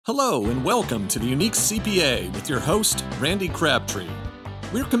Hello and welcome to the Unique CPA with your host, Randy Crabtree.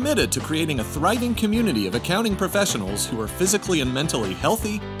 We're committed to creating a thriving community of accounting professionals who are physically and mentally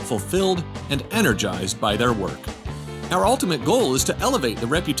healthy, fulfilled, and energized by their work. Our ultimate goal is to elevate the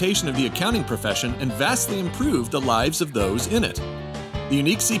reputation of the accounting profession and vastly improve the lives of those in it. The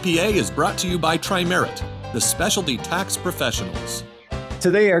Unique CPA is brought to you by Tri-Merit, the specialty tax professionals.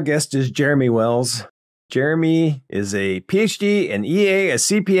 Today, our guest is Jeremy Wells. Jeremy is a PhD, an EA, a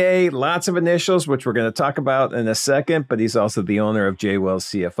CPA, lots of initials, which we're going to talk about in a second, but he's also the owner of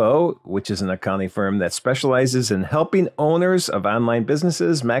JWellsCFO, which is an accounting firm that specializes in helping owners of online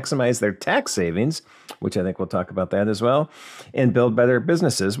businesses maximize their tax savings, which I think we'll talk about that as well, and build better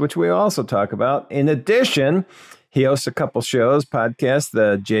businesses, which we also talk about. In addition, he hosts a couple shows, podcasts,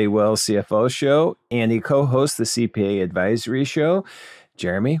 the JWellsCFO show, and he co-hosts the CPA Advisory Show.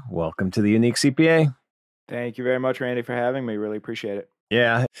 Jeremy, welcome to the Unique CPA. Thank you very much, Randy, for having me. Really appreciate it.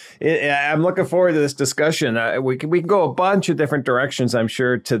 Yeah, I'm looking forward to this discussion. We can go a bunch of different directions, I'm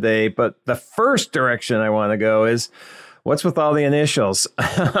sure, today. But the first direction I want to go is, what's with all the initials?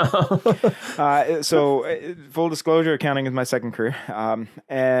 So full disclosure, accounting is my second career.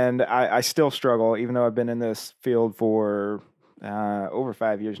 And I still struggle, even though I've been in this field for over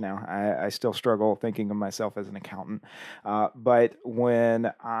 5 years now. I still struggle thinking of myself as an accountant. But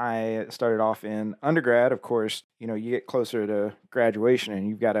when I started off in undergrad, of course, you get closer to graduation and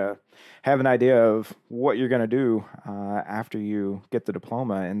you've got to have an idea of what you're going to do after you get the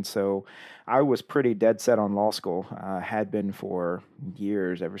diploma. And so I was pretty dead set on law school, had been for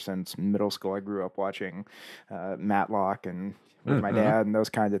years, ever since middle school. I grew up watching Matlock and with my dad and those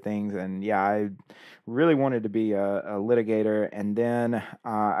kinds of things. And yeah, I really wanted to be a litigator. And then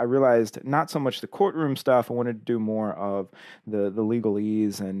I realized not so much the courtroom stuff. I wanted to do more of the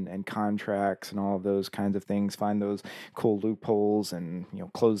legalese and contracts and all of those kinds of things, find those cool loopholes and,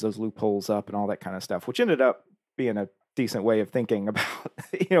 close those loopholes up and all that kind of stuff, which ended up being a decent way of thinking about,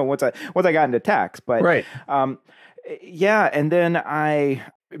 once I got into tax. But right. Yeah. And then I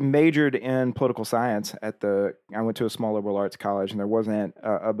majored in political science I went to a small liberal arts college, and there wasn't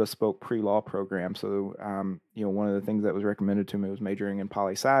a bespoke pre-law program. So, one of the things that was recommended to me was majoring in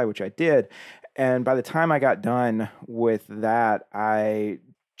poli-sci, which I did. And by the time I got done with that, I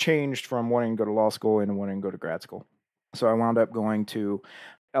changed from wanting to go to law school into wanting to go to grad school. So I wound up going to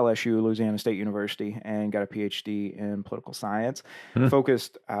LSU, Louisiana State University, and got a PhD in political science,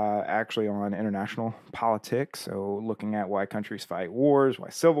 focused actually on international politics. So looking at why countries fight wars, why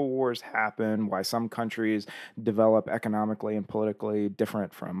civil wars happen, why some countries develop economically and politically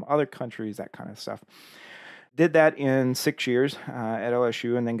different from other countries, that kind of stuff. Did that in 6 years at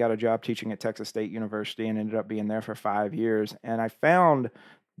LSU, and then got a job teaching at Texas State University and ended up being there for 5 years. And I found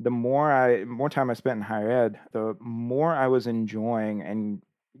the more time I spent in higher ed, the more I was enjoying and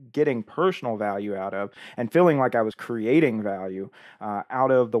getting personal value out of and feeling like I was creating value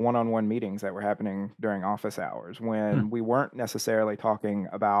out of the one-on-one meetings that were happening during office hours, when we weren't necessarily talking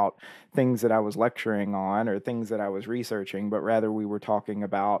about things that I was lecturing on or things that I was researching, but rather we were talking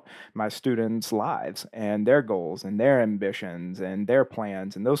about my students' lives and their goals and their ambitions and their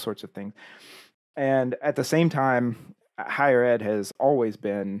plans and those sorts of things. And at the same time, higher ed has always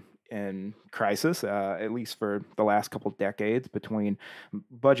been in crisis, at least for the last couple decades, between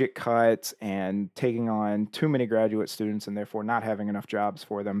budget cuts and taking on too many graduate students and therefore not having enough jobs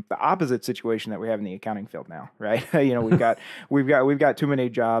for them. The opposite situation that we have in the accounting field now, right? we've got too many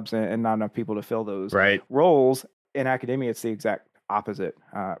jobs and not enough people to fill those roles. In academia, it's the exact opposite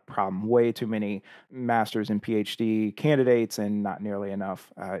problem. Way too many master's and PhD candidates and not nearly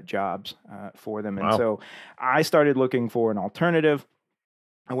enough jobs for them. And so I started looking for an alternative.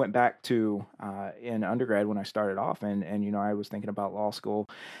 I went back to in undergrad when I started off, and I was thinking about law school.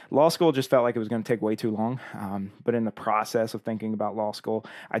 Law school just felt like it was going to take way too long. But in the process of thinking about law school,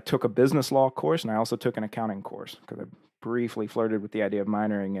 I took a business law course, and I also took an accounting course because I briefly flirted with the idea of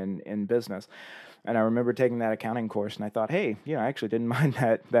minoring in business. And I remember taking that accounting course, and I thought, hey, I actually didn't mind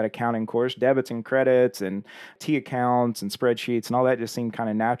that accounting course. Debits and credits and T accounts and spreadsheets and all that just seemed kind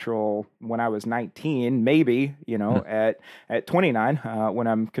of natural when I was 19, maybe, at 29, when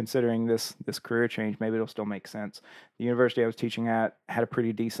I'm considering this career change, maybe it'll still make sense. The university I was teaching at had a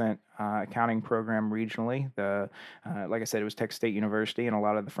pretty decent accounting program regionally. Like I said, it was Texas State University, and a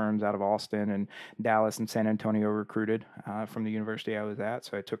lot of the firms out of Austin and Dallas and San Antonio recruited from the university I was at.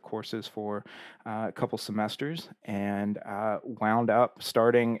 So I took courses for a couple semesters and wound up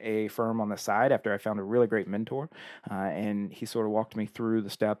starting a firm on the side after I found a really great mentor. And he sort of walked me through the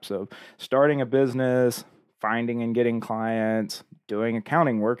steps of starting a business, finding and getting clients, doing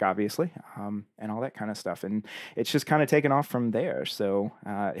accounting work, obviously, and all that kind of stuff. And it's just kind of taken off from there. So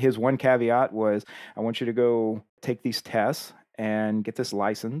his one caveat was, I want you to go take these tests and get this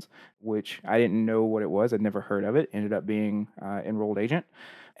license, which I didn't know what it was. I'd never heard of it. Ended up being enrolled agent.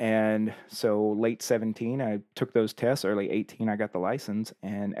 And so late 17, I took those tests. Early 18, I got the license.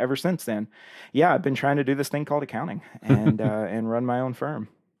 And ever since then, yeah, I've been trying to do this thing called accounting and and run my own firm.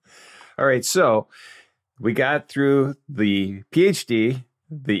 All right. So we got through the PhD,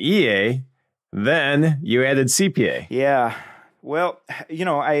 the EA, then you added CPA. Yeah. Well,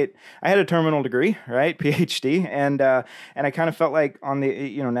 I had a terminal degree, right? PhD. And I kind of felt like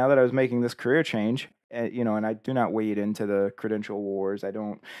now that I was making this career change, and I do not wade into the credential wars. I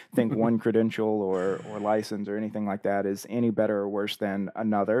don't think one credential or license or anything like that is any better or worse than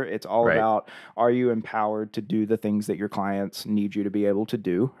another. It's all Right. about, are you empowered to do the things that your clients need you to be able to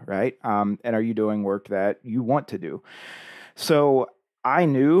do, right? And are you doing work that you want to do? So I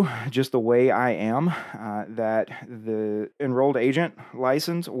knew, just the way I am, that the enrolled agent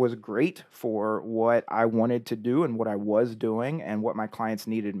license was great for what I wanted to do and what I was doing and what my clients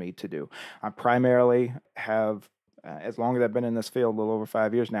needed me to do. I primarily have, as long as I've been in this field, a little over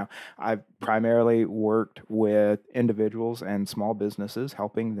 5 years now, I've primarily worked with individuals and small businesses,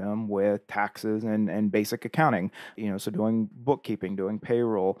 helping them with taxes and basic accounting, so doing bookkeeping, doing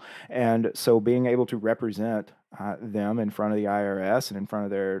payroll. And so being able to represent them in front of the IRS and in front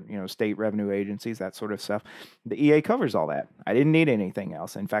of their, state revenue agencies, that sort of stuff. The EA covers all that. I didn't need anything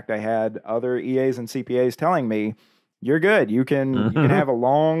else. In fact, I had other EAs and CPAs telling me, you're good. You can have a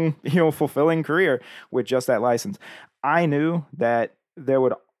long, fulfilling career with just that license. I knew that there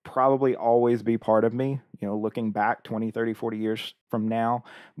would probably always be part of me, looking back 20, 30, 40 years from now,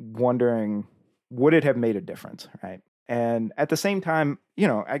 wondering, would it have made a difference, right? And at the same time,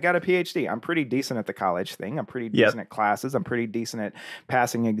 I got a PhD. I'm pretty decent at the college thing. I'm pretty decent at classes. I'm pretty decent at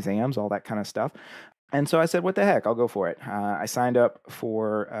passing exams, all that kind of stuff. And so I said, what the heck, I'll go for it. I signed up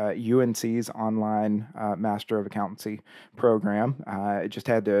for UNC's online Master of Accountancy program. I just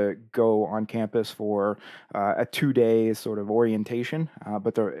had to go on campus for a 2-day sort of orientation,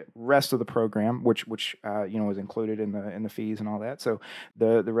 but the rest of the program, which was included in the fees and all that. So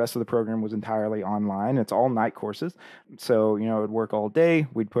the rest of the program was entirely online. It's all night courses. So, I would work all day.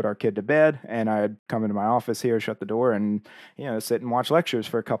 We'd put our kid to bed, and I'd come into my office here, shut the door, and, sit and watch lectures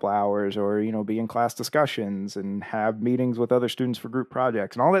for a couple hours, or, be in class discussions and have meetings with other students for group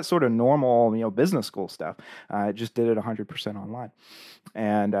projects and all that sort of normal, business school stuff. I just did it 100% online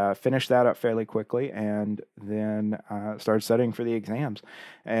and finished that up fairly quickly, and then started studying for the exams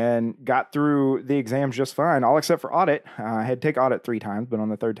and got through the exams just fine, all except for audit. I had to take audit 3 times, but on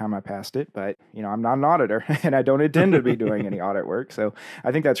the 3rd time I passed it. But, I'm not an auditor and I don't intend to be doing any audit work. So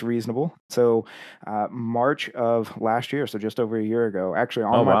I think that's reasonable. So March of last year, so just over a year ago, actually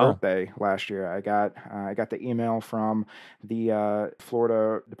on my birthday last year, I got the email from the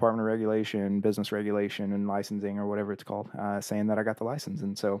Florida Department of Regulation, Business Regulation and Licensing, or whatever it's called, saying that I got the license.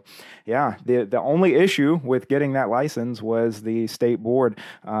 And so, yeah, the only issue with getting that license was the state board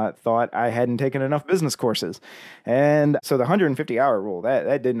thought I hadn't taken enough business courses. And so the 150-hour rule,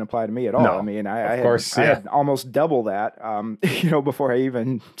 that didn't apply to me at all. No, I mean, I had almost double that, before I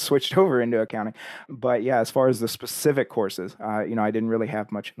even switched over into accounting. But yeah, as far as the specific courses, I didn't really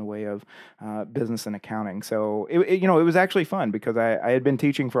have much in the way of business and accounting. So it was actually fun because I had been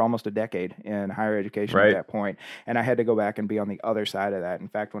teaching for almost a decade in higher education at that point, and I had to go back and be on the other side of that. In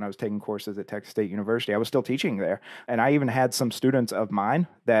fact, when I was taking courses at Texas State University, I was still teaching there, and I even had some students of mine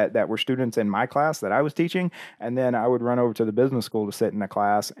that were students in my class that I was teaching, and then I would run over to the business school to sit in the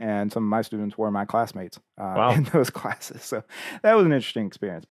class, and some of my students were my classmates in those classes. So that was an interesting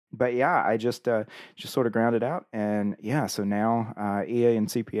experience. But yeah, I just sort of grounded out, and yeah, so now EA and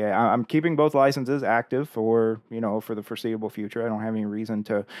CPA. I'm keeping both licenses active for the foreseeable future. I don't have any reason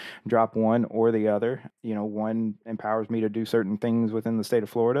to drop one or the other. One empowers me to do certain things within the state of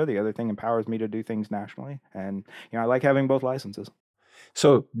Florida. The other thing empowers me to do things nationally, and I like having both licenses.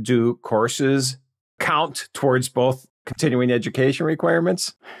 So, do courses count towards both continuing education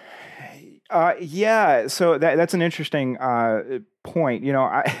requirements? Yeah, so that's an interesting point.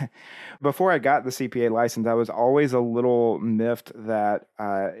 Before I got the CPA license, I was always a little miffed that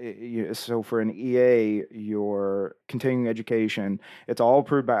so for an EA, your continuing education, it's all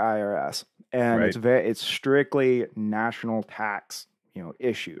approved by IRS, and it's strictly national tax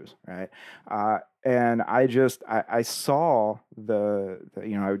issues, right? And I saw I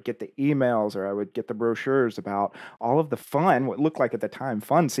would get the emails or I would get the brochures about all of the fun, what looked like at the time,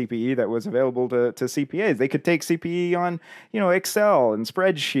 fun CPE that was available to CPAs. They could take CPE on, Excel and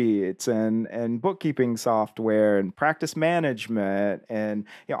spreadsheets and bookkeeping software and practice management and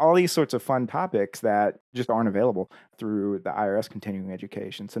all these sorts of fun topics that just aren't available through the IRS continuing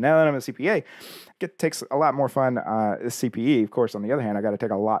education. So now that I'm a CPA, it takes a lot more fun CPE. Of course, on the other hand, I got to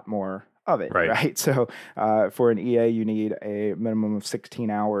take a lot more of it, right? So for an EA, you need a minimum of 16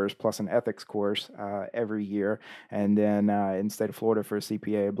 hours plus an ethics course every year. And then in the state of Florida for a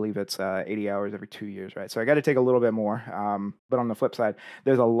CPA, I believe it's 80 hours every 2 years, right? So I got to take a little bit more. But on the flip side,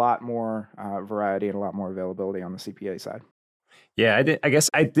 there's a lot more variety and a lot more availability on the CPA side. Yeah, I guess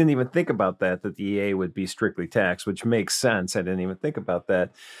I didn't even think about that the EA would be strictly taxed, which makes sense. I didn't even think about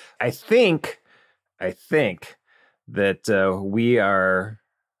that. I think that we are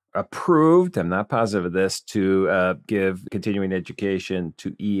approved, I'm not positive of this, to give continuing education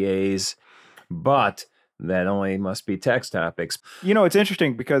to EAs, but that only must be tax topics. It's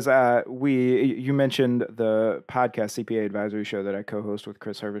interesting because you mentioned the podcast CPA advisory show that I co-host with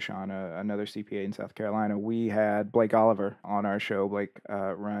Chris Hervishon, another CPA in South Carolina. We had Blake Oliver on our show. Blake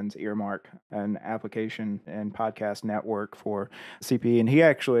runs Earmark, an application and podcast network for CPE. And he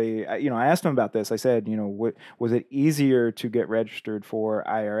actually, I asked him about this. I said, was it easier to get registered for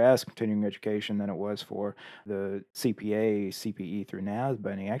IRS continuing education than it was for the CPA, CPE through NASBA?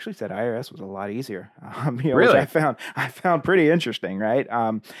 And he actually said IRS was a lot easier. Really? Which I found pretty interesting, right?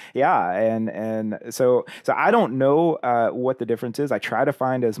 And so I don't know what the difference is. I try to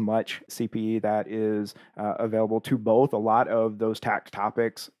find as much CPE that is available to both. A lot of those tax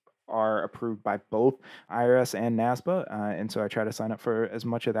topics are approved by both IRS and NASBA, and so I try to sign up for as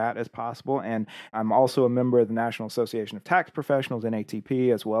much of that as possible. And I'm also a member of the National Association of Tax Professionals,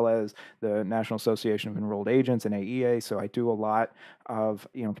 NATP, as well as the National Association of Enrolled Agents, NAEA. So I do a lot of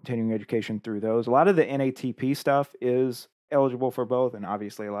continuing education through those. A lot of the NATP stuff is eligible for both, and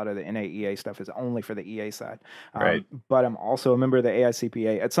obviously a lot of the NAEA stuff is only for the EA side. Right. But I'm also a member of the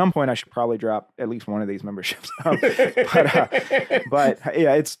AICPA. At some point, I should probably drop at least one of these memberships. But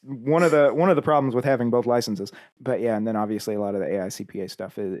yeah, it's one of the problems with having both licenses. But yeah, and then obviously a lot of the AICPA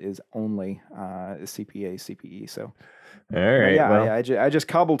stuff is only CPA, CPE. So. All right. I just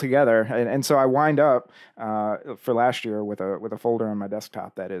cobbled together, and so I wind up for last year with a folder on my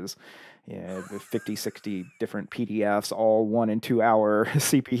desktop that is 50, 60 different PDFs, all 1 and 2 hour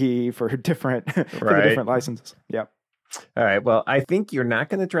CPE for different for the different licenses. Yep. All right. Well, I think you're not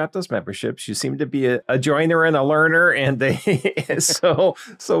going to drop those memberships. You seem to be a joiner and a learner, and so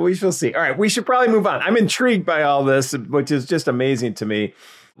we shall see. All right. We should probably move on. I'm intrigued by all this, which is just amazing to me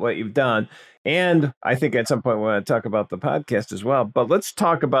what you've done. And I think at some point we want to talk about the podcast as well. But let's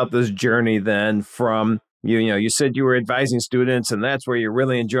talk about this journey then from, you said you were advising students and that's where you're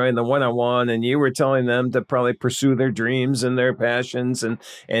really enjoying the one-on-one, and you were telling them to probably pursue their dreams and their passions.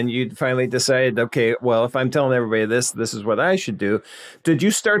 And you finally decided, okay, well, if I'm telling everybody this is what I should do. Did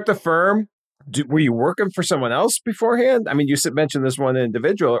you start the firm? Were you working for someone else beforehand? I mean, you mentioned this one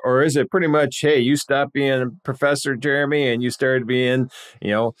individual, or is it pretty much, hey, you stopped being Professor Jeremy and you started being,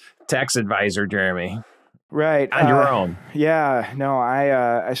 tax advisor Jeremy? Right. On your own. Yeah. No,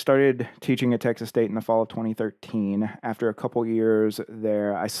 I started teaching at Texas State in the fall of 2013. After a couple years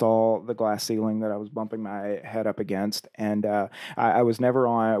there, I saw the glass ceiling that I was bumping my head up against. And I was never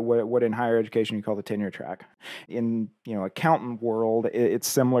on what in higher education you call the tenure track. In, accountant world, it's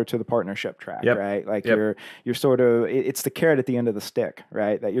similar to the partnership track, right? Like you're sort of, it's the carrot at the end of the stick,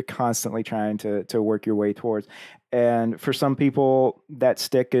 right? That you're constantly trying to work your way towards. And for some people, that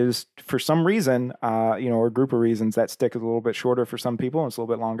stick is, for some reason, or a group of reasons, that stick is a little bit shorter for some people and it's a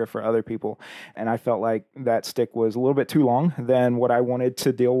little bit longer for other people. And I felt like that stick was a little bit too long than what I wanted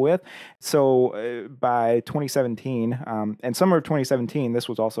to deal with. So by 2017, and summer of 2017, this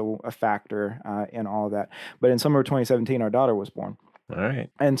was also a factor in all of that. But in summer of 2017, our daughter was born. All right.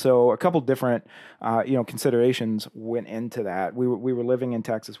 And so a couple different, considerations went into that. We were living in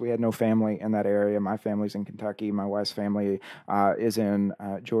Texas. We had no family in that area. My family's in Kentucky. My wife's family is in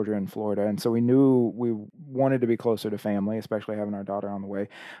Georgia and Florida. And so we knew we wanted to be closer to family, especially having our daughter on the way.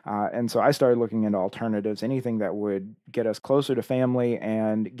 And so I started looking into alternatives, anything that would get us closer to family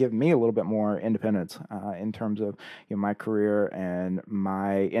and give me a little bit more independence in terms of my career and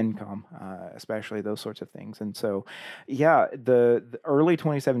my income, especially those sorts of things. And so, yeah, early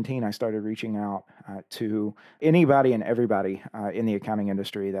 2017, I started reaching out to anybody and everybody in the accounting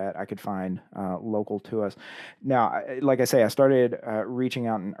industry that I could find local to us. Now, like I say, I started reaching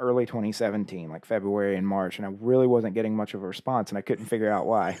out in early 2017, like February and March, and I really wasn't getting much of a response, and I couldn't figure out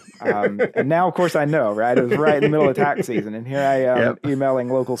why. And now, of course, I know, right? It was right in the middle of tax season, and here I am emailing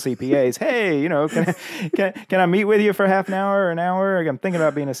local CPAs. Hey, can I meet with you for half an hour or an hour? I'm thinking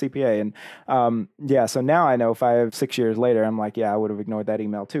about being a CPA, and so now I know 5-6 years later, I'm like, I would have ignored that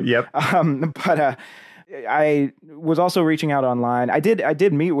email too. But I was also reaching out online. I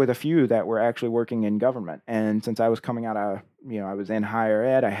did meet with a few that were actually working in government, and since I was coming out of I was in higher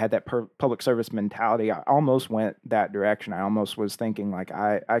ed, I had that public service mentality. I almost went that direction. I almost was thinking like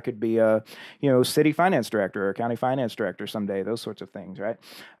I could be a city finance director or county finance director someday, those sorts of things, right?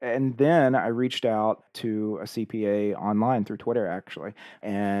 And then I reached out to a CPA online through Twitter, actually,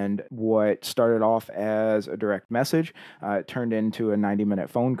 and what started off as a direct message turned into a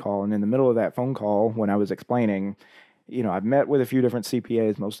 90-minute phone call. And in the middle of that phone call, when I was explaining, I've met with a few different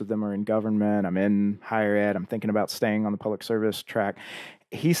CPAs. Most of them are in government. I'm in higher ed. I'm thinking about staying on the public service track.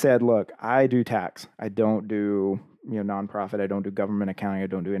 He said, look, I do tax. I don't do nonprofit. I don't do government accounting. I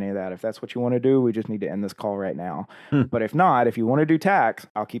don't do any of that. If that's what you want to do, we just need to end this call right now. But if not, if you want to do tax,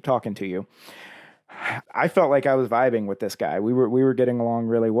 I'll keep talking to you. I felt like I was vibing with this guy. We were getting along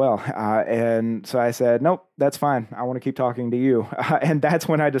really well. And so I said, nope, that's fine. I want to keep talking to you. And that's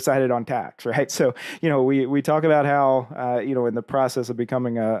when I decided on tax, right? So, we talk about how, in the process of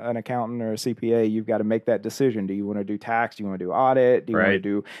becoming an accountant or a CPA, you've got to make that decision. Do you want to do tax? Do you want to do audit? Do you want to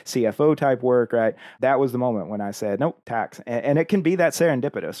do CFO type work, right? That was the moment when I said, nope, tax. And it can be that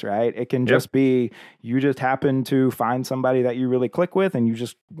serendipitous, right? It can just be, you just happen to find somebody that you really click with and you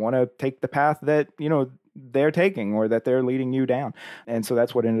just want to take the path that, they're taking or that they're leading you down. And so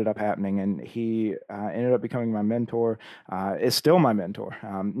that's what ended up happening. And he ended up becoming my mentor, is still my mentor.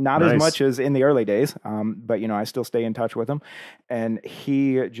 Not as much as in the early days, but, I still stay in touch with him. And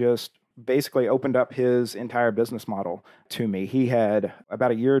he just basically opened up his entire business model to me. He had,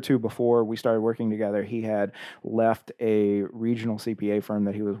 about a year or two before we started working together, he had left a regional CPA firm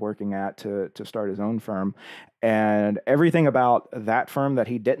that he was working at to start his own firm. And everything about that firm that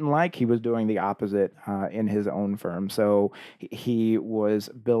he didn't like, he was doing the opposite in his own firm. So he was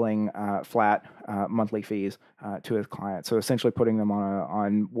billing flat monthly fees to his clients. So essentially putting them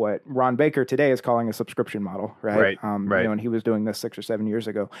on what Ron Baker today is calling a subscription model, right? And he was doing this 6 or 7 years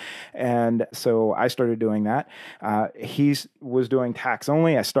ago. And so I started doing that. He was doing tax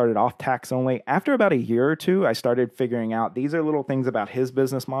only. I started off tax only. After about a year or two, I started figuring out these are little things about his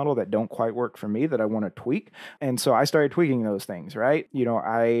business model that don't quite work for me that I want to tweak. And so I started tweaking those things, right?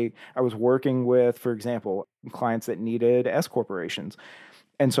 I was working with, for example, clients that needed S corporations.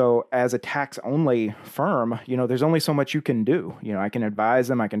 And so as a tax-only firm, there's only so much you can do. I can advise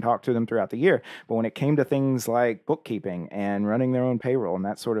them, I can talk to them throughout the year. But when it came to things like bookkeeping and running their own payroll and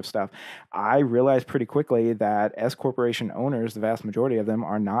that sort of stuff, I realized pretty quickly that S corporation owners, the vast majority of them,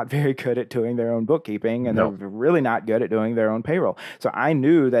 are not very good at doing their own bookkeeping, and they're really not good at doing their own payroll. So I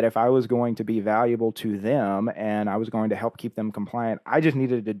knew that if I was going to be valuable to them and I was going to help keep them compliant, I just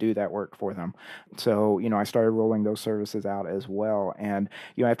needed to do that work for them. So, I started rolling those services out as well. And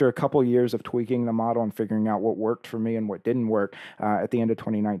after a couple of years of tweaking the model and figuring out what worked for me and what didn't work, at the end of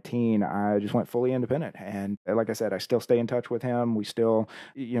 2019, I just went fully independent. And like I said, I still stay in touch with him. We still,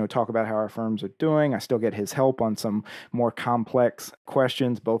 talk about how our firms are doing. I still get his help on some more complex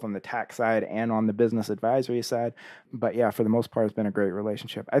questions, both on the tax side and on the business advisory side. But yeah, for the most part, it's been a great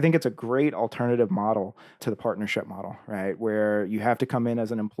relationship. I think it's a great alternative model to the partnership model, right? Where you have to come in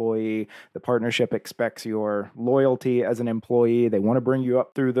as an employee. The partnership expects your loyalty as an employee. They want to bring you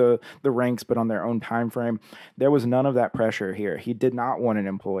up through the ranks, but on their own time frame. There was none of that pressure here. He did not want an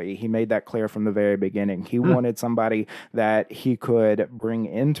employee. He made that clear from the very beginning. He wanted somebody that he could bring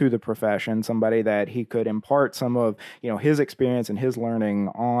into the profession, somebody that he could impart some of his experience and his learning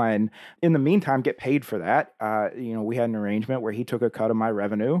on. In the meantime, get paid for that. We had an arrangement where he took a cut of my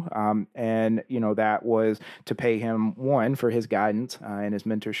revenue, and that was to pay him, one, for his guidance and his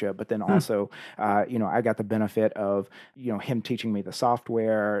mentorship, but then also I got the benefit of him teaching me the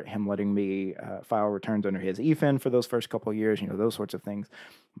software, him letting me file returns under his EFIN for those first couple of years, those sorts of things.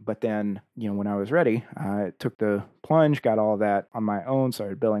 But then, when I was ready, I took the plunge, got all of that on my own,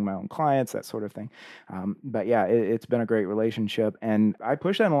 started billing my own clients, that sort of thing. But yeah, it's been a great relationship. And I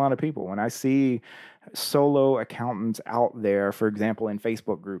push that on a lot of people. When I see solo accountants out there, for example, in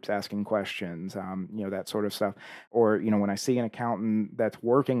Facebook groups asking questions, that sort of stuff. Or, when I see an accountant that's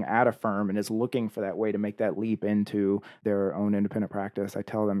working at a firm and is looking for that way to make that leap into their own independent practice, I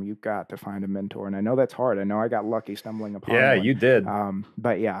tell them, you've got to find a mentor. And I know that's hard. I know I got lucky stumbling upon Yeah, one. you did.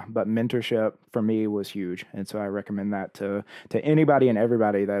 But mentorship for me was huge. And so I recommend that to anybody and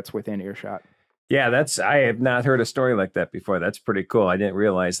everybody that's within earshot. Yeah, I have not heard a story like that before. That's pretty cool. I didn't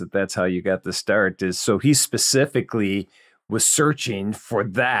realize that that's how you got the start. So he specifically was searching for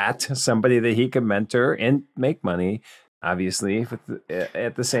somebody that he could mentor and make money, obviously,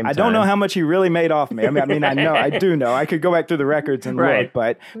 at the same time. I don't know how much he really made off me. I do know. I could go back through the records and look,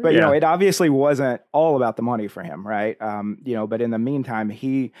 but it obviously wasn't all about the money for him, right? But in the meantime,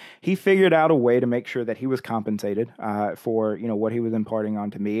 he figured out a way to make sure that he was compensated for what he was imparting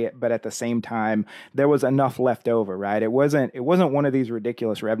onto me, but at the same time, there was enough left over, right? It wasn't one of these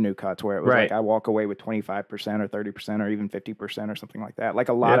ridiculous revenue cuts where it was like I walk away with 25% or 30% or even 50% or something like that, like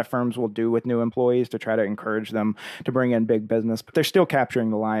a lot of firms will do with new employees to try to encourage them to bring in big business, but they're still capturing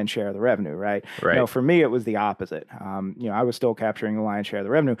the lion's share of the revenue, right? For me, it was the opposite. I was still capturing the lion's share of the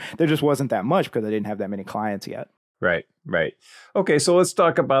revenue. There just wasn't that much because I didn't have that many clients yet. Right. Okay, so let's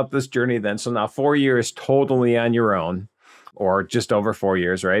talk about this journey then. So now 4 years totally on your own, or just over 4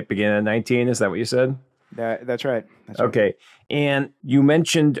 years, right? Beginning at 19, is that what you said? That's right. Okay. Right. And you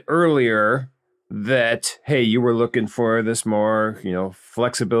mentioned earlier that, hey, you were looking for this more,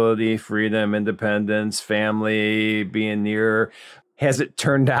 flexibility, freedom, independence, family, being near. Has it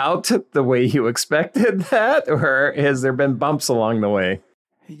turned out the way you expected that, or has there been bumps along the way?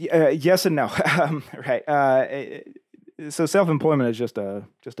 Yes and no. Right. So self-employment is just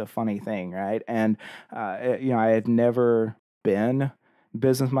a funny thing, right? And I had never been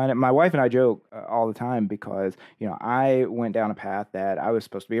business-minded. My wife and I joke all the time because, I went down a path that I was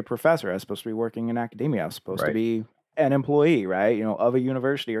supposed to be a professor. I was supposed to be working in academia. I was supposed to be an employee, right? Of a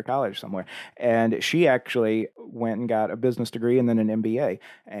university or college somewhere. And she actually went and got a business degree and then an MBA.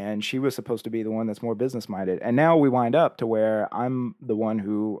 And she was supposed to be the one that's more business-minded. And now we wind up to where I'm the one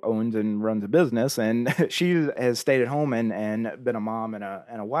who owns and runs a business. And she has stayed at home and been a mom and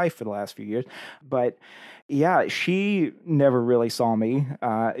a wife for the last few years. But yeah, she never really saw me,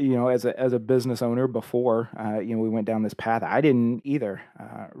 as a business owner before, we went down this path. I didn't either,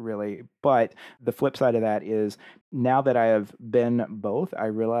 really. But the flip side of that is now that I have been both, I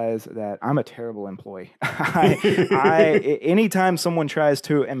realize that I'm a terrible employee. Anytime someone tries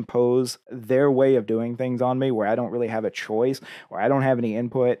to impose their way of doing things on me where I don't really have a choice or I don't have any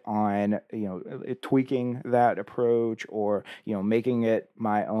input on, tweaking that approach or, making it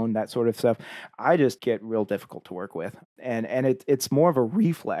my own, that sort of stuff, I just get real difficult to work with. And it's more of a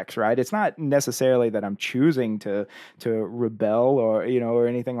reflex, right? It's not necessarily that I'm choosing to rebel or, or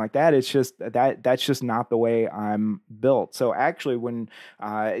anything like that. It's just that's just not the way I'm built. So actually when,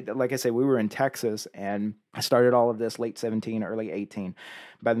 like I say, we were in Texas and I started all of this late 17, early 18.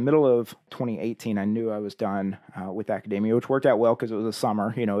 By the middle of 2018, I knew I was done with academia, which worked out well because it was a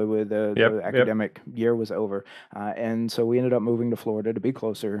summer. The academic year was over. And so we ended up moving to Florida to be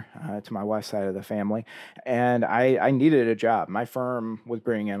closer to my wife's side of the family. And I needed a job. My firm was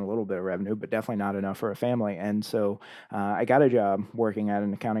bringing in a little bit of revenue, but definitely not enough for a family. And so I got a job working at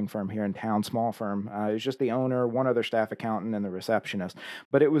an accounting firm here in town, small firm. It was just the owner, one other staff accountant, and the receptionist.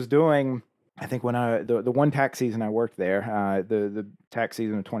 But it was doing... I think when the one tax season I worked there, the tax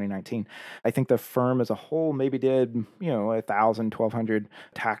season of 2019, I think the firm as a whole maybe did 1,000, 1,200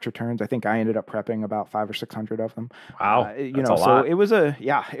 tax returns. I think I ended up prepping about 500 or 600 of them. Wow, that's a lot. So it was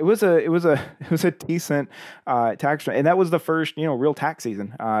a decent tax return, and that was the first real tax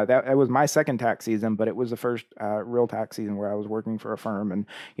season. That was my second tax season, but it was the first real tax season where I was working for a firm and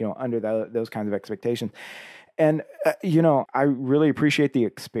under those kinds of expectations. And, I really appreciate the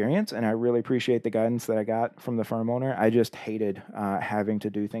experience and I really appreciate the guidance that I got from the firm owner. I just hated having to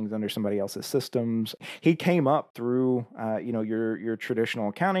do things under somebody else's systems. He came up through, your traditional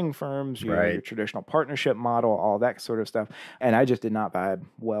accounting firms, your traditional partnership model, all that sort of stuff. And I just did not vibe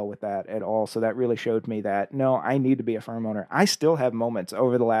well with that at all. So that really showed me that, no, I need to be a firm owner. I still have moments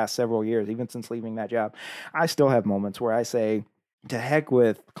over the last several years, even since leaving that job, I still have moments where I say, to heck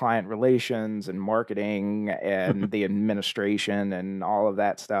with client relations and marketing and the administration and all of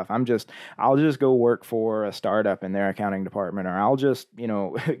that stuff. I'll just go work for a startup in their accounting department, or I'll just,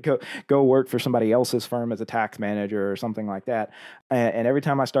 go work for somebody else's firm as a tax manager or something like that. And every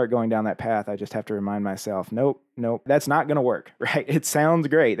time I start going down that path, I just have to remind myself, nope, that's not going to work, right? It sounds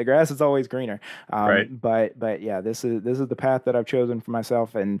great. The grass is always greener. But yeah, this is the path that I've chosen for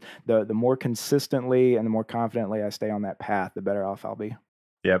myself. And the more consistently and the more confidently I stay on that path, the better off I'll be.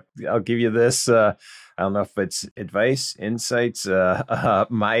 Yep. I'll give you this. I don't know if it's advice, insights,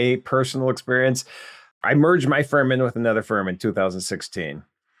 my personal experience. I merged my firm in with another firm in 2016.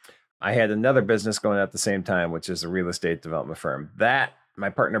 I had another business going at the same time, which is a real estate development firm. That my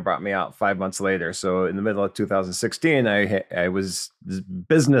partner brought me out 5 months later. So in the middle of 2016, I was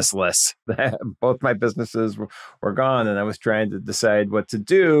businessless. Both my businesses were gone, and I was trying to decide what to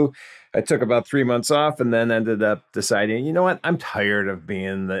do. I took about 3 months off, and then ended up deciding, you know what? I'm tired of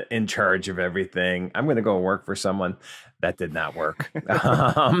being in charge of everything. I'm going to go work for someone. That did not work.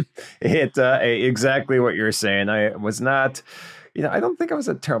 Exactly what you're saying. I was not. I don't think I was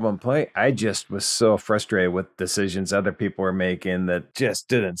a terrible employee. I just was so frustrated with decisions other people were making that just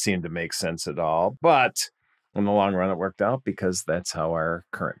didn't seem to make sense at all. But in the long run, it worked out because that's how our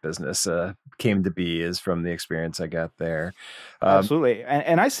current business came to be, is from the experience I got there. Absolutely.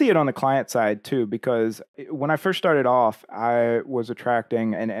 And I see it on the client side too, because when I first started off, I was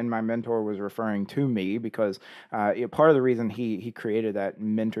attracting, and my mentor was referring to me because part of the reason he created that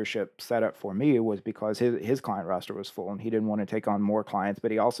mentorship setup for me was because his client roster was full and he didn't want to take on more clients,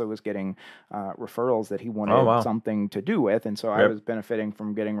 but he also was getting referrals that he wanted something to do with. And so I was benefiting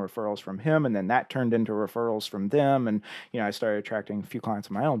from getting referrals from him, and then that turned into referrals from them. And, I started attracting a few clients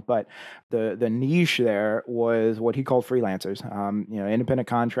of my own, but the niche there was what he called freelancers. Independent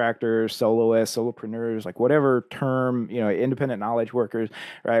contractors, soloists, solopreneurs, like whatever term, independent knowledge workers,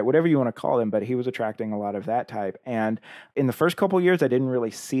 right? Whatever you want to call them, but he was attracting a lot of that type. And in the first couple of years, I didn't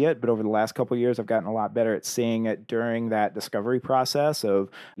really see it, but over the last couple of years, I've gotten a lot better at seeing it during that discovery process of,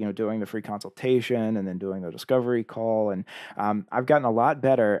 doing the free consultation and then doing the discovery call. And I've gotten a lot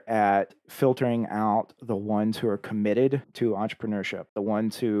better at filtering out the ones who are committed to entrepreneurship, the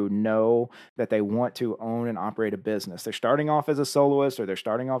ones who know that they want to own and operate a business. They're starting off as a soloist or they're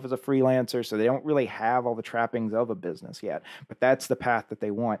starting off as a freelancer, so they don't really have all the trappings of a business yet, but that's the path that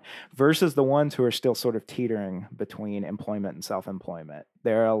they want, versus the ones who are still sort of teetering between employment and self-employment.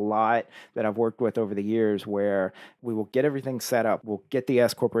 There are a lot that I've worked with over the years where we will get everything set up. We'll get the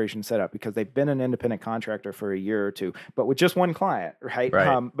S corporation set up because they've been an independent contractor for a year or two, but with just one client, right?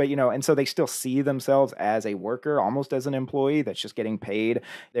 But and so they still see themselves as a worker, almost as an employee that's just getting paid.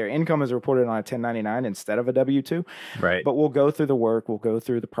 Their income is reported on a 1099 instead of a W-2. Right. But we'll go through the work. We'll go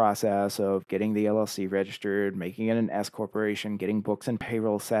through the process of getting the LLC registered, making it an S corporation, getting books and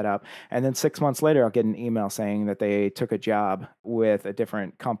payroll set up. And then 6 months later, I'll get an email saying that they took a job with a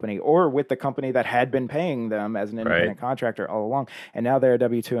different company or with the company that had been paying them as an independent contractor all along. And now they're a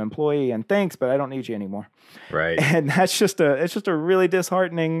W-2 employee, and thanks, but I don't need you anymore. Right. And it's just a really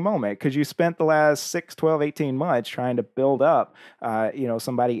disheartening moment because you spent the last 6, 12, 18 months trying to build up,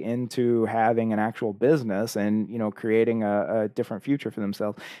 somebody into having an actual business and, creating a different future for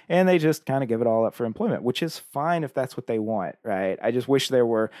themselves. And they just kind of give it all up for employment, which is fine if that's what they want, right? I just wish there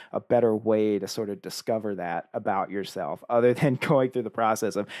were a better way to sort of discover that about yourself other than going through the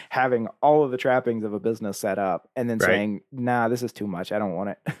process of having all of the trappings of a business set up and then saying, nah, this is too much. I don't want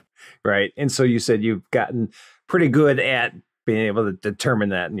it. Right. And so you said you've gotten pretty good at being able to determine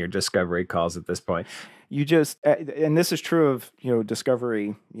that in your discovery calls at this point. You just, and this is true of,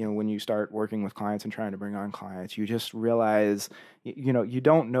 discovery, when you start working with clients and trying to bring on clients, you just realize, you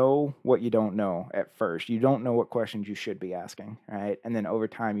don't know what you don't know at first. You don't know what questions you should be asking, right? And then over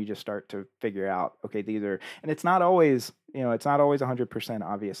time, you just start to figure out, okay, these are, and it's not always 100%,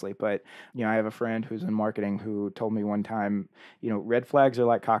 obviously, but, I have a friend who's in marketing who told me one time, red flags are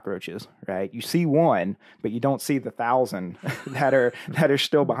like cockroaches, right? You see one, but you don't see the 1,000 that are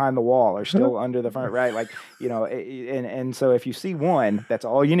still behind the wall or still under the front, right? And so if you see one, that's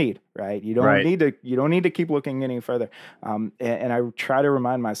all you need, right? You don't need to keep looking any further. And I try to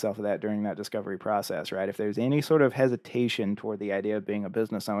remind myself of that during that discovery process, right? If there's any sort of hesitation toward the idea of being a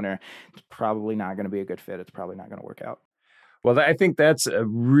business owner, it's probably not going to be a good fit. It's probably not going to work out. Well, I think that's a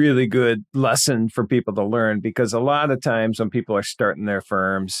really good lesson for people to learn, because a lot of times when people are starting their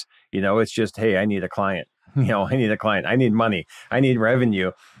firms, it's just, hey, I need a client. I need a client. I need money. I need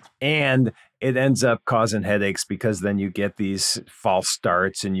revenue. And it ends up causing headaches because then you get these false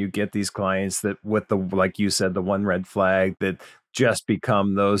starts and you get these clients that with like you said, the one red flag that just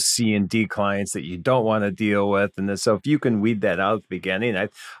become those C and D clients that you don't want to deal with. And then, so if you can weed that out at the beginning,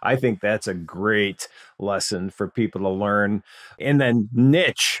 I think that's a great lesson for people to learn. And then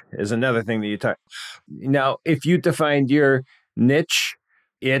niche is another thing that you talk. Now, if you defined your niche,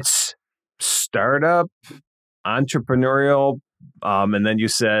 it's startup, entrepreneurial, and then you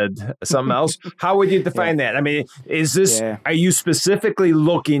said something else. How would you define that? I mean, is this, are you specifically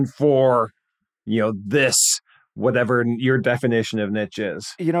looking for, this, whatever your definition of niche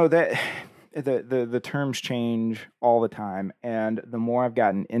is? the terms change all the time. And the more I've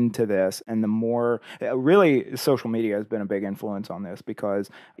gotten into this and the more really social media has been a big influence on this because,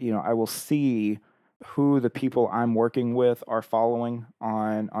 I will see who the people I'm working with are following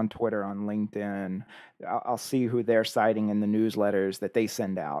on Twitter, on LinkedIn. I'll see who they're citing in the newsletters that they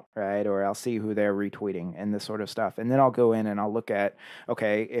send out, right? Or I'll see who they're retweeting and this sort of stuff. And then I'll go in and I'll look at,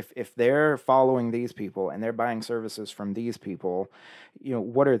 okay, if they're following these people and they're buying services from these people,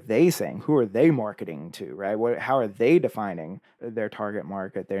 what are they saying? Who are they marketing to, right? How are they defining their target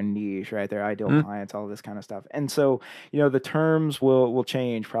market, their niche, right? Their ideal clients, all this kind of stuff. And so, the terms will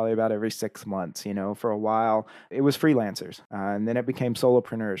change probably about every 6 months. For a while, it was freelancers, and then it became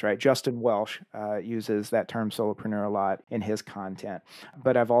solopreneurs, right? Justin Welsh uses that term solopreneur a lot in his content.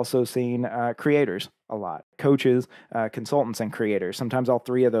 But I've also seen creators a lot. Coaches, consultants, and creators. Sometimes all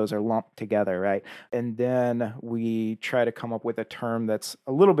three of those are lumped together, right? And then we try to come up with a term that's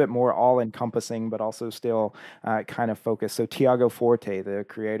a little bit more all-encompassing, but also still kind of focused. So Tiago Forte, the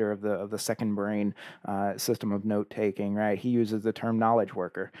creator of the Second Brain system of note-taking, right? He uses the term knowledge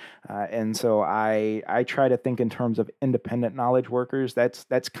worker. And so I try to think in terms of independent knowledge workers.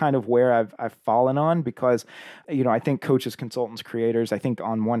 That's kind of where I've fallen on because, I think coaches, consultants, creators, I think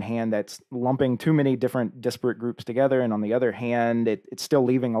on one hand, that's lumping too many different disparate groups together. And on the other hand, it's still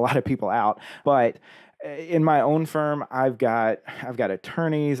leaving a lot of people out. But in my own firm, I've got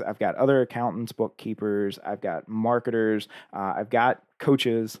attorneys, I've got other accountants, bookkeepers, I've got marketers, I've got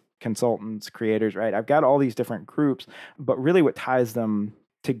coaches, consultants, creators, right? I've got all these different groups, but really what ties them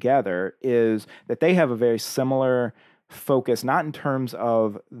together is that they have a very similar focus, not in terms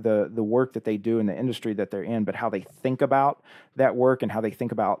of the work that they do in the industry that they're in, but how they think about that work and how they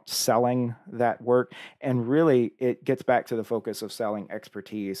think about selling that work. And really, it gets back to the focus of selling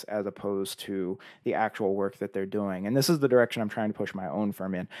expertise as opposed to the actual work that they're doing. And this is the direction I'm trying to push my own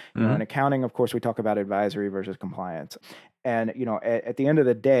firm in. In accounting, of course, we talk about advisory versus compliance. And, at the end of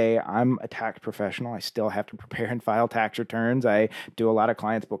the day, I'm a tax professional. I still have to prepare and file tax returns. I do a lot of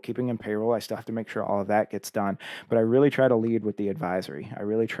clients' bookkeeping and payroll. I still have to make sure all of that gets done. But I really try to lead with the advisory. I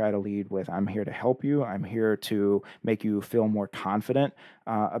really try to lead with, I'm here to help you. I'm here to make you feel more confident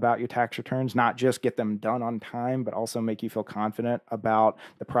about your tax returns, not just get them done on time, but also make you feel confident about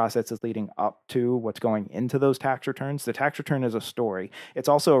the processes leading up to what's going into those tax returns. The tax return is a story. It's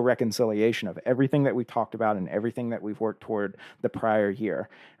also a reconciliation of everything that we talked about and everything that we've worked toward the prior year,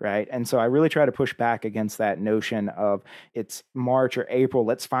 right? And so I really try to push back against that notion of it's March or April,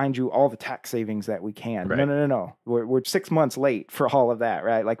 let's find you all the tax savings that we can. Right. No. We're 6 months late for all of that,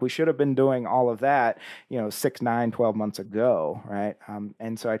 right? Like we should have been doing all of that, 6, 9, 12 months ago, right?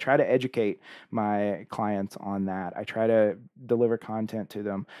 And so I try to educate my clients on that. I try to deliver content to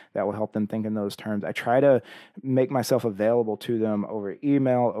them that will help them think in those terms. I try to make myself available to them over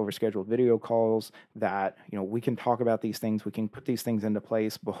email, over scheduled video calls that, we can talk about these things. We can put these things into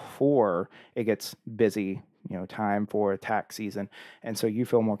place before it gets busy, time for tax season. And so you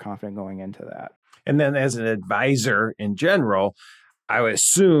feel more confident going into that. And then as an advisor in general, I would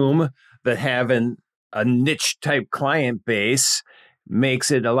assume that having a niche type client base makes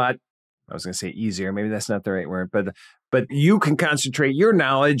it a lot, I was going to say easier, maybe that's not the right word, but you can concentrate your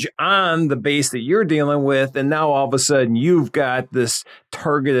knowledge on the base that you're dealing with. And now all of a sudden you've got this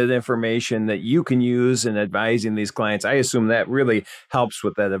targeted information that you can use in advising these clients. I assume that really helps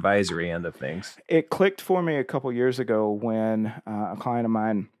with that advisory end of things. It clicked for me a couple years ago when a client of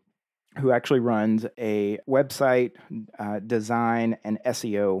mine who actually runs a website design and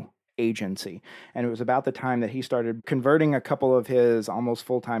SEO agency. And it was about the time that he started converting a couple of his almost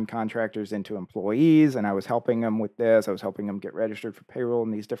full-time contractors into employees. And I was helping him with this. I was helping him get registered for payroll in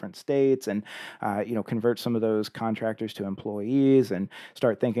these different states and, convert some of those contractors to employees and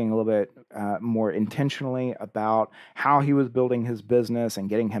start thinking a little bit more intentionally about how he was building his business and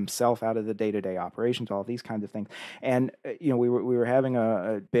getting himself out of the day-to-day operations, all these kinds of things. And, we were having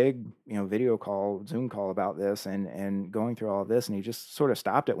a big, video call, Zoom call about this and going through all of this. And he just sort of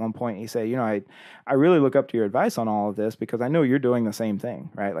stopped at one point. He said, I really look up to your advice on all of this because I know you're doing the same thing,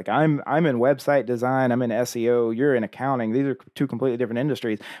 right? Like I'm in website design, I'm in SEO, you're in accounting. These are two completely different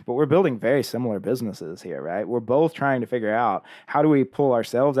industries, but we're building very similar businesses here, right? We're both trying to figure out how do we pull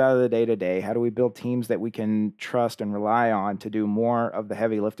ourselves out of the day-to-day? How do we build teams that we can trust and rely on to do more of the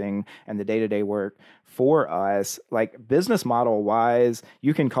heavy lifting and the day-to-day work for us? Like business model wise,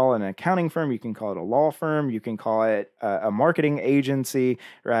 you can call it an accounting firm, you can call it a law firm, you can call it a marketing agency,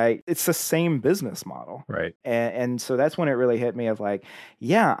 right? right? It's the same business model. Right. And so that's when it really hit me of like,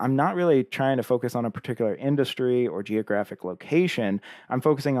 yeah, I'm not really trying to focus on a particular industry or geographic location. I'm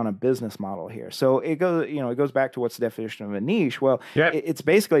focusing on a business model here. So it goes back to what's the definition of a niche. Well, it's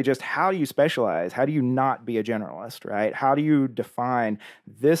basically just how do you specialize? How do you not be a generalist, right? How do you define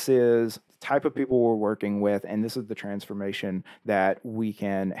this is type of people we're working with, and this is the transformation that we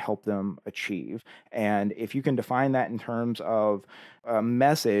can help them achieve. And if you can define that in terms of a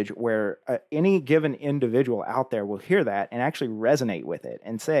message where any given individual out there will hear that and actually resonate with it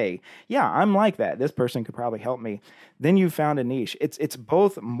and say, yeah, I'm like that. This person could probably help me. Then you've found a niche. It's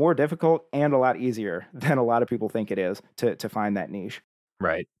both more difficult and a lot easier than a lot of people think it is to find that niche.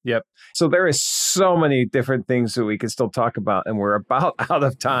 Right. Yep. So there is so many different things that we could still talk about, and we're about out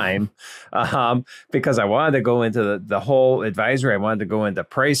of time because I wanted to go into the whole advisory. I wanted to go into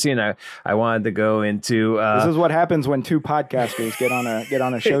pricing. I wanted to go into this is what happens when two podcasters get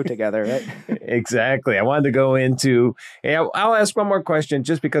on a show together, right? Exactly. I wanted to go into. I'll ask one more question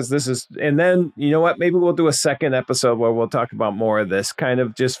just because this is, and then you know what? Maybe we'll do a second episode where we'll talk about more of this, kind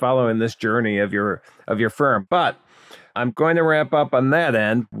of just following this journey of your firm, but. I'm going to wrap up on that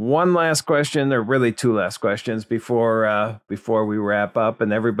end. One last question, or really two last questions before we wrap up,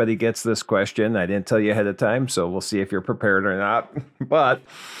 and everybody gets this question. I didn't tell you ahead of time, so we'll see if you're prepared or not. But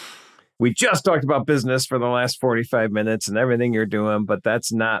we just talked about business for the last 45 minutes and everything you're doing, but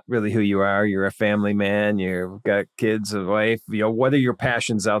that's not really who you are. You're a family man. You've got kids, a wife. What are your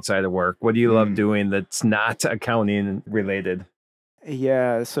passions outside of work? What do you love doing that's not accounting related?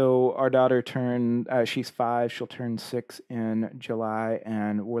 Yeah, so our daughter she's 5, she'll turn 6 in July,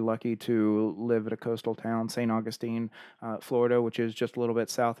 and we're lucky to live at a coastal town, St. Augustine, Florida, which is just a little bit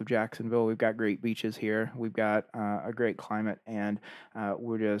south of Jacksonville. We've got great beaches here. We've got a great climate, and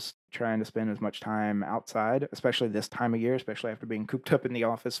we're just trying to spend as much time outside, especially this time of year, especially after being cooped up in the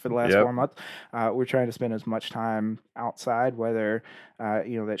office for the last 4 months. We're trying to spend as much time outside, whether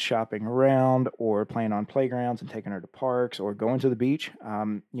that's shopping around or playing on playgrounds and taking her to parks or going to the beach.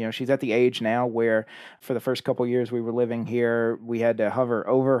 She's at the age now where for the first couple of years we were living here, we had to hover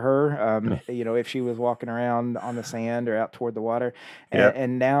over her, if she was walking around on the sand or out toward the water.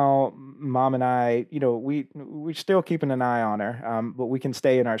 And now Mom and I, we're still keeping an eye on her, but we can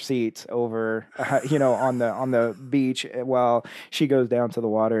stay in our seats over, on the beach while she goes down to the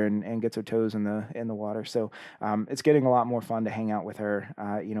water and gets her toes in the water. So it's getting a lot more fun to hang out with her,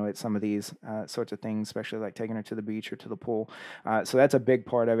 at some of these sorts of things, especially like taking her to the beach or to the pool. So that's a big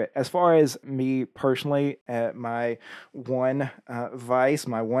part of it. As far as me personally, my one vice,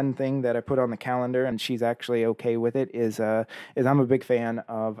 my one thing that I put on the calendar, and she's actually okay with it, is I'm a big fan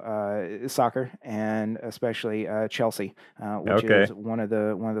of soccer, and especially Chelsea, which is one of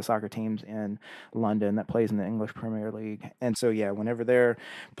the soccer teams in London that plays in the English Premier League. And so, whenever they're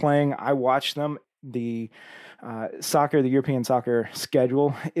playing, I watch them. The European soccer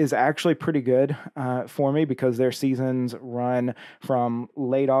schedule is actually pretty good for me because their seasons run from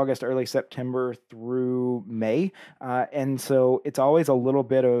late August, early September through May. And so it's always a little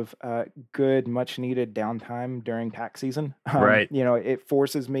bit of good, much needed downtime during tax season. Right. It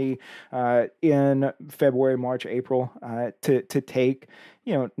forces me in February, March, April to take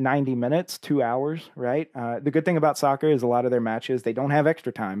 90 minutes, 2 hours, right? The good thing about soccer is a lot of their matches, they don't have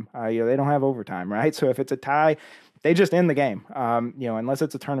extra time. They don't have overtime, right? So if it's a tie, they just end the game, unless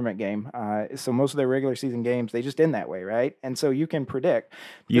it's a tournament game. So most of their regular season games, they just end that way, right? And so you can predict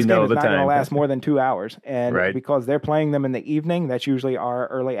this game is not going to last more than 2 hours. And because they're playing them in the evening, that's usually our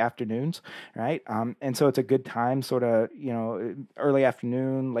early afternoons, right? And so it's a good time, sort of, early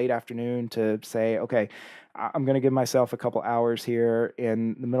afternoon, late afternoon to say, okay, I'm going to give myself a couple hours here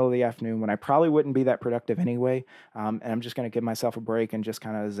in the middle of the afternoon when I probably wouldn't be that productive anyway. And I'm just going to give myself a break and just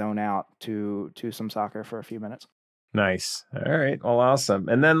kind of zone out to some soccer for a few minutes. Nice. All right. Well, awesome.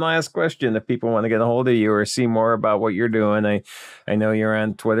 And then last question, if people want to get a hold of you or see more about what you're doing, I know you're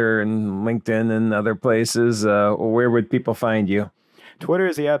on Twitter and LinkedIn and other places. Where would people find you? Twitter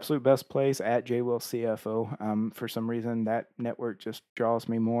is the absolute best place, at JWellsCFO. For some reason, that network just draws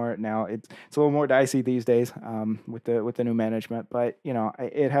me more. Now it's a little more dicey these days with the new management, but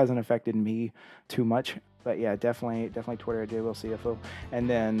it hasn't affected me too much. But yeah, definitely Twitter at JWellsCFO. And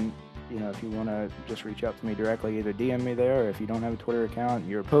then if you want to just reach out to me directly, either DM me there, or if you don't have a Twitter account and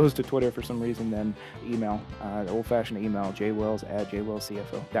you're opposed to Twitter for some reason, then email, the old-fashioned email,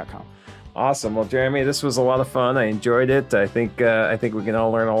 jwells@jwellscfo.com. Awesome. Well, Jeremy, this was a lot of fun. I enjoyed it. I think we can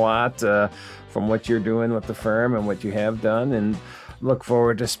all learn a lot from what you're doing with the firm and what you have done, and look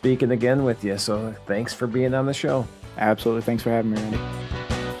forward to speaking again with you. So thanks for being on the show. Absolutely. Thanks for having me, Randy.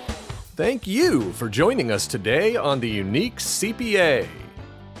 Thank you for joining us today on the Unique CPA.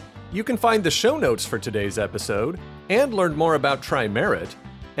 You can find the show notes for today's episode and learn more about TriMerit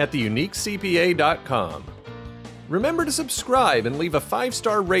at theuniquecpa.com. Remember to subscribe and leave a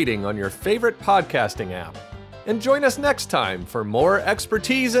 5-star rating on your favorite podcasting app. And join us next time for more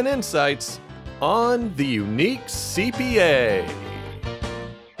expertise and insights on the Unique CPA.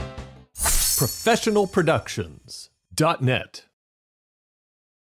 Professionalproductions.net